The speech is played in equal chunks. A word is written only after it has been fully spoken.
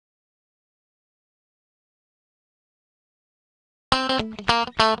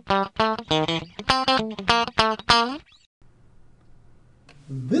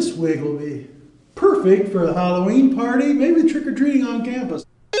This wig will be perfect for a Halloween party, maybe trick-or-treating on campus.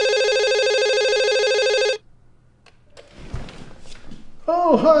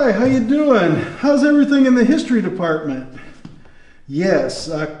 Oh, hi, how you doing? How's everything in the history department? Yes,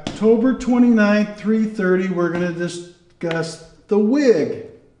 October 29th, 3:30, we're going to discuss the WIG.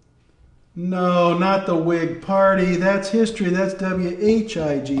 No, not the WIG party. That's history. That's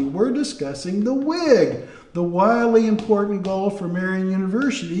WHIG. We're discussing the WIG, the wildly important goal for Marian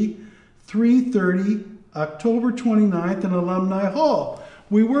University, 3:30, October 29th in Alumni Hall.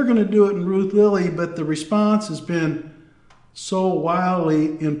 We were going to do it in Ruth Lilly, but the response has been so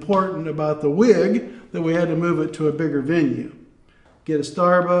wildly important about the WIG that we had to move it to a bigger venue. Get a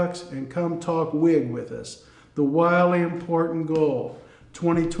Starbucks and come talk WIG with us. The wildly important goal.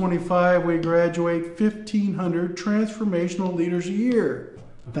 2025, we graduate 1,500 transformational leaders a year.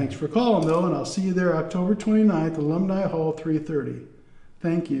 Thanks for calling, though, and I'll see you there October 29th, Alumni Hall, 3:30.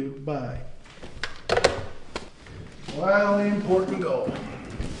 Thank you. Bye. Wildly important goal.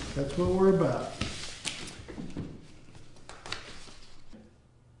 That's what we're about.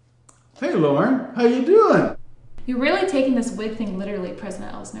 Hey, Lauren. How you doing? You're really taking this wig thing literally,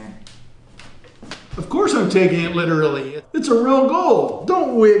 President Elsener. Of course I'm taking it literally. It's a real goal.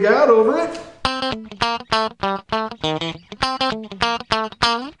 Don't wig out over it.